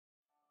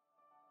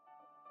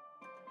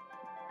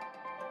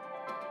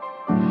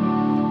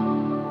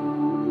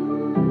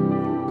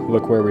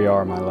look where we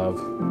are, my love.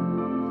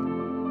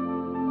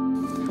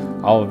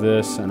 All of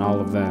this and all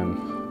of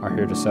them are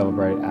here to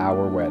celebrate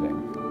our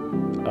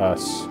wedding.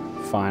 Us,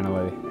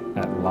 finally,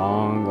 at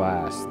long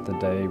last, the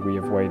day we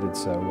have waited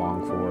so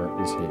long for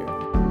is here.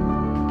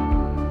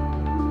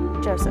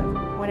 Joseph,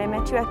 when I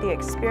met you at the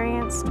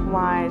experienced,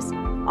 wise,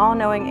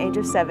 all-knowing age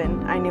of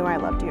 7, I knew I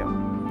loved you.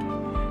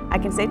 I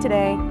can say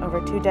today,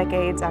 over 2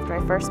 decades after I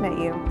first met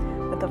you,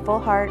 with a full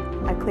heart,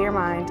 a clear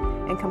mind,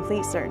 and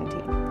complete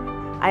certainty,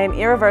 I am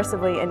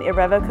irreversibly and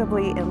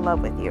irrevocably in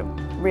love with you,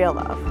 real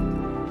love.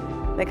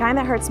 The kind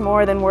that hurts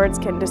more than words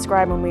can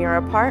describe when we are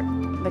apart,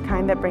 the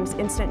kind that brings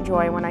instant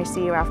joy when I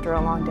see you after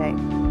a long day.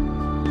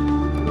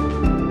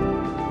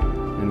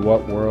 In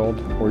what world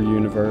or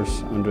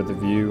universe, under the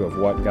view of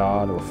what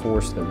God or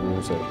force that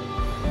rules it,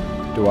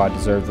 do I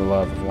deserve the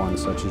love of one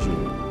such as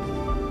you?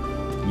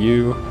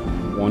 You,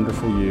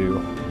 wonderful you,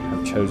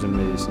 have chosen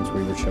me since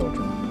we were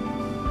children.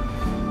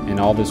 In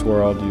all this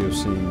world you have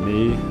seen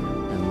me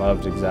and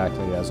loved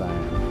exactly as I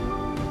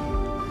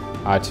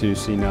am. I too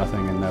see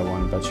nothing and no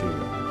one but you.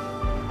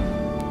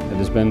 It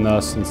has been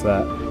thus since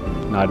that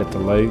night at the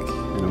lake,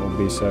 and it will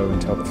be so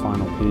until the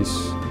final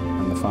piece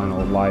and the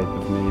final light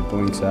of me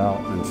blinks out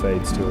and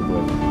fades to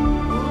oblivion.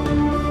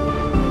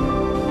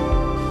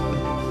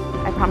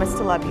 I promise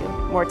to love you,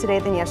 more today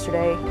than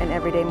yesterday, and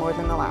every day more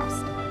than the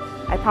last.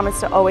 I promise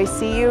to always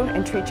see you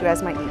and treat you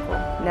as my equal,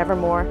 never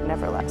more,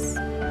 never less.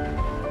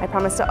 I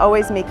promise to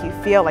always make you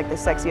feel like the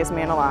sexiest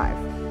man alive.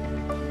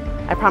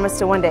 I promise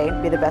to one day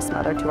be the best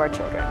mother to our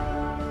children.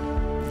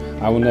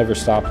 I will never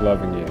stop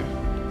loving you.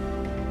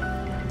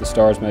 The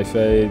stars may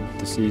fade,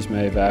 the seas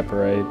may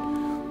evaporate,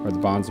 or the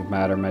bonds of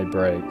matter may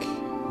break.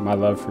 My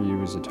love for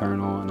you is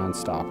eternal and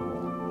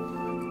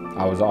unstoppable.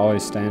 I will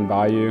always stand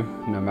by you,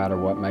 no matter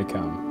what may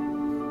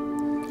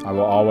come. I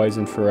will always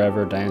and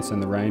forever dance in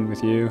the rain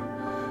with you.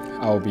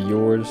 I will be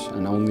yours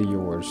and only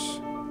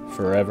yours,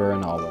 forever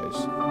and always.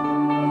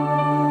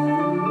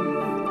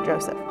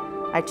 Joseph,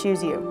 I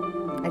choose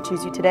you. I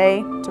choose you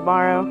today,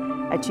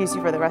 tomorrow. I choose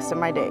you for the rest of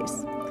my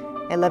days.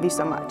 I love you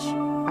so much.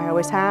 I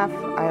always have,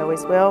 I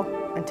always will,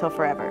 until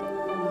forever.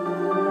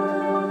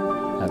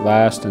 At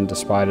last, and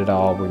despite it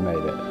all, we made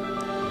it.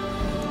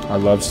 Our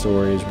love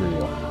story is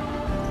real.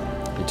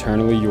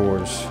 Eternally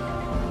yours,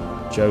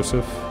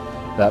 Joseph,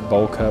 that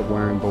bowl cut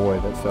wearing boy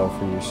that fell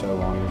for you so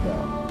long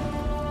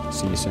ago.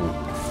 See you soon.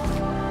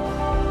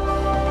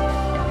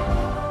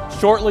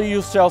 Shortly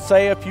you shall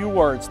say a few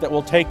words that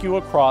will take you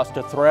across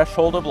the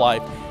threshold of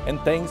life, and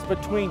things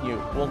between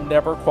you will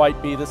never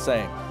quite be the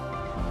same.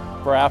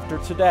 For after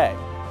today,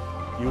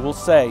 you will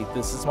say,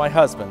 "This is my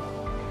husband,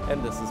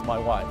 and this is my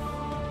wife."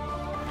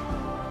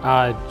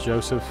 I,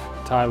 Joseph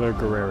Tyler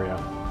Guerrero,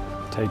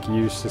 take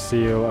you,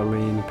 Cecile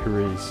Aline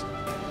Perez,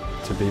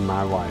 to be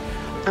my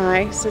wife.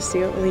 I,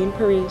 Cecile Aline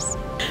Perez,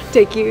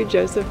 take you,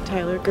 Joseph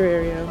Tyler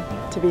Guerrero,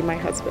 to be my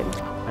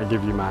husband. I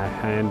give you my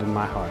hand and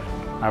my heart.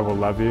 I will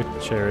love you,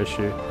 cherish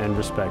you, and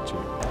respect you.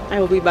 I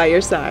will be by your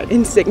side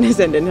in sickness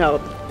and in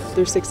health.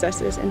 Through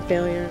successes and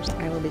failures,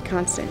 I will be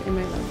constant in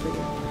my love for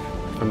you.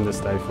 From this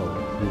day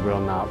forward, you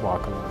will not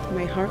walk alone.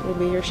 My heart will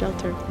be your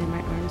shelter, and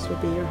my arms will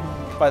be your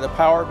home. By the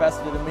power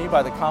vested in me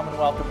by the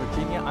Commonwealth of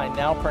Virginia, I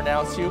now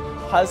pronounce you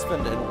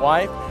husband and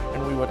wife,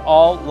 and we would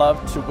all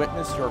love to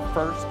witness your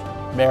first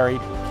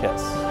married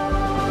kiss.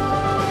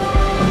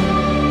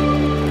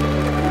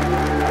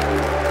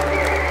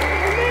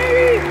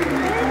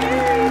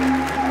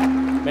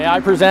 May I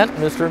present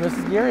Mr. and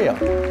Mrs. Guerrero.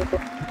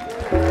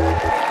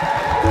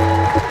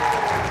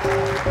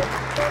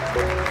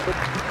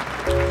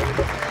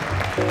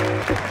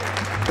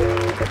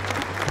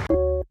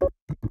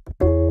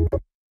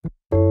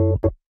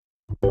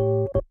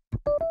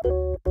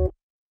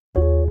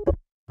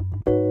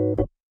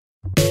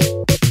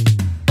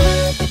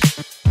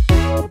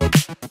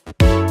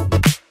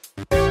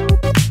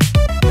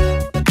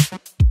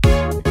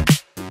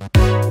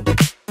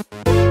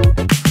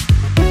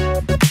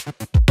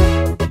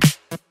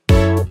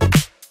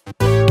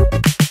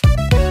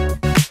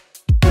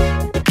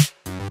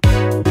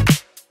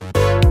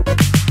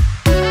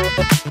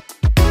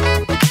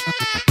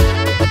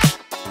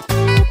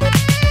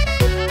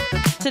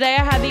 Today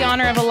I had the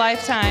honor of a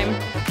lifetime,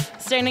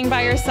 standing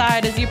by your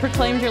side as you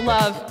proclaimed your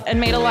love and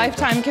made a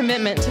lifetime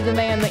commitment to the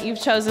man that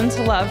you've chosen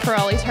to love for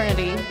all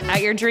eternity,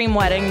 at your dream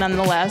wedding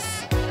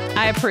nonetheless.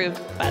 I approve,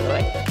 by the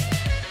way.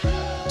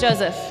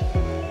 Joseph,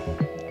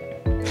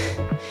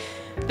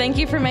 thank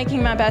you for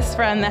making my best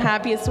friend the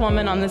happiest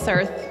woman on this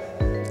earth.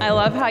 I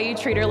love how you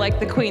treat her like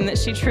the queen that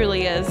she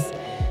truly is.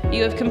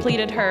 You have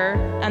completed her,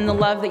 and the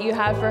love that you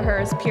have for her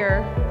is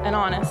pure and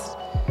honest.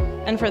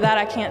 And for that,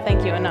 I can't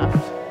thank you enough.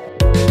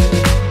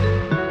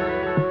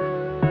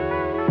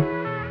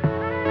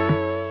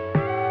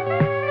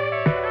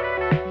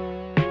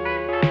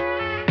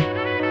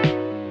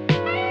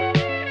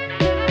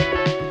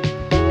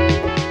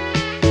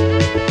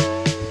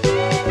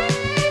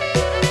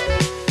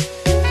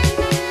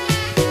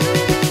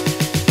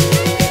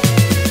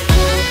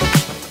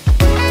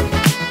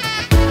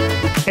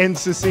 And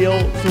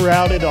Cecile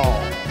throughout it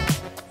all.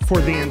 for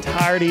the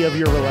entirety of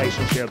your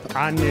relationship,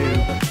 I knew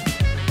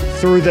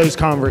through those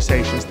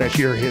conversations that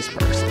you're his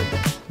person.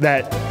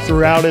 That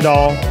throughout it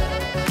all,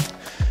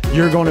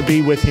 you're going to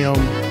be with him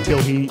till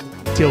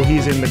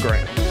he's in the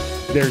ground.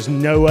 There's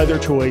no other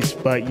choice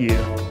but you.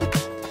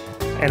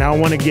 And I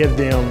want to give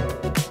them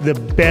the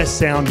best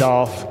sound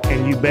off,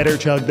 and you better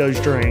chug those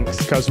drinks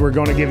because we're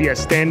going to give you a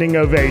standing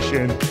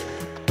ovation.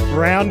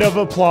 Round of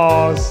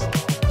applause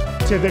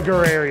to the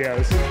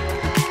Guerreros.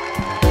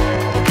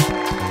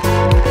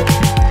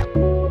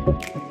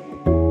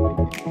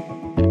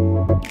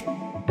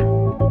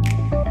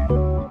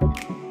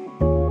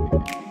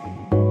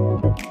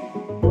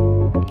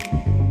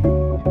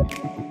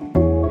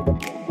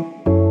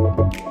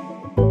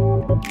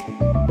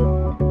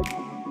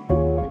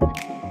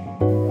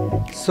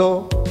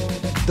 So,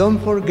 don't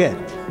forget,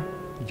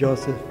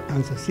 Joseph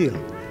and Cecile,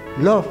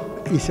 love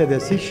is a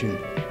decision.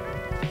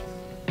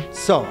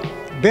 So,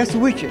 best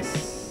wishes,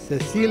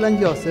 Cecile and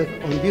Joseph,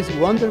 on this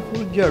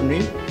wonderful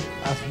journey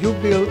as you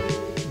build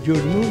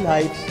your new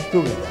lives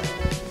together.